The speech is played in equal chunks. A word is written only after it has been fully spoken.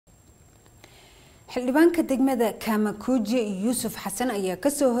Xildhibaanka degmada Kordhiyay Yusuf Xasan ayaa ka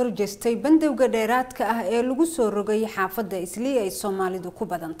soo horjeestay bandowga dheeraadka ah ee lagu soo rogay xaafadda Islii ay Soomaalidu ku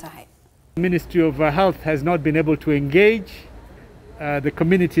badan tahay. The Ministry of Health has not been able to engage the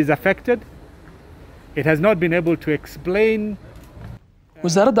communities affected. It has not been able to explain.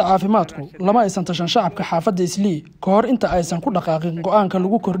 wasaaradda caafimaadku lama aysan tashan shacabka xaafadda Islii ka hor inta aysan ku dhaqaaqin go'aanka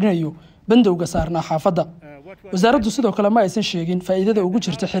lagu kordhinayo bandowga saarnaa xaafadda. wasaaraddu sidoo kale ma aysan sheegin faa'iidada ugu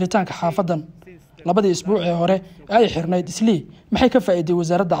jirta xiritaanka xaafaddan. labadii isbuuc ee hore ay xirnayd Islii maxay ka faa'iiday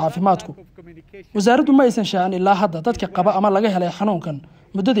wasaaradda caafimaadku? wasaaraddu ma aysan shaacin ilaa hadda dadka qaba ama laga helay xanuunkan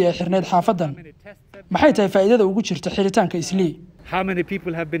muddadii ay xirnayd xaafaddan. maxay tahay faa'iidada ugu jirta xiritaanka Islii? How many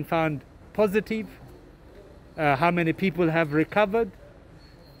people have been found positive? How many people have recovered?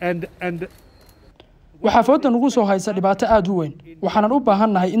 waxaa foodan ugu soo haysa dhibaato aad u weyn. waxaanan u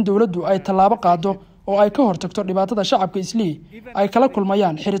baahannahay in dawladdu ay tallaabo qaado oo ay ka hortagto dhibaatada shacabka Islii ay kala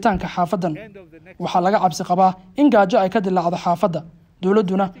kulmayaan xiritaanka xaafaddan. waxaa laga cabsi qabaa in gaajo ay ka dilaacdo xaafadda.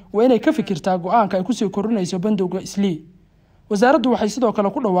 dawladduna waa inay ka fikirtaa go'aanka ay ku sii kordhinayso bandowga Islii. wasaaraddu waxay sidoo kale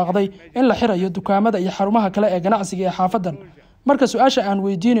ku dhawaaqday in la xirayo dukaamada iyo xarumaha kale ee ganacsiga ee xaafaddan. marka su'aasha aan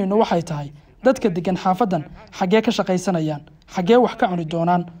weydiinayno waxay tahay dadka degan xaafaddan xagee ka shaqaysanayaan, xagee wax ka cuni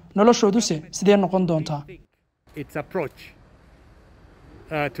doonaan, noloshooduse sidee noqon doontaa?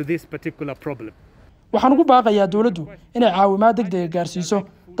 waxaan ugu baaqayaa dawladdu inay caawimaad degdeg ah gaarsiiso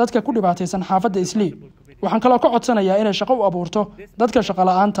dadka ku dhibaataysan xaafadda Islii. waxaan kaloo ka codsanayaa inay shaqo u abuurto dadka shaqo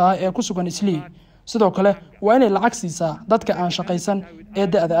la'aanta ah ee ku sugan Islii. sidoo kale waa inay lacag siisaa dadka aan shaqaysan ee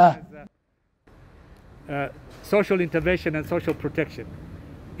da'da ah. Social intervention and social protection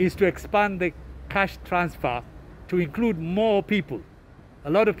is to expand the cash transfer to include more people. A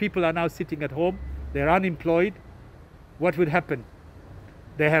lot of people are now sitting at home, they're unemployed. What would happen?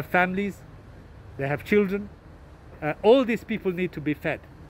 They have families, they have children. All these people need to be fed.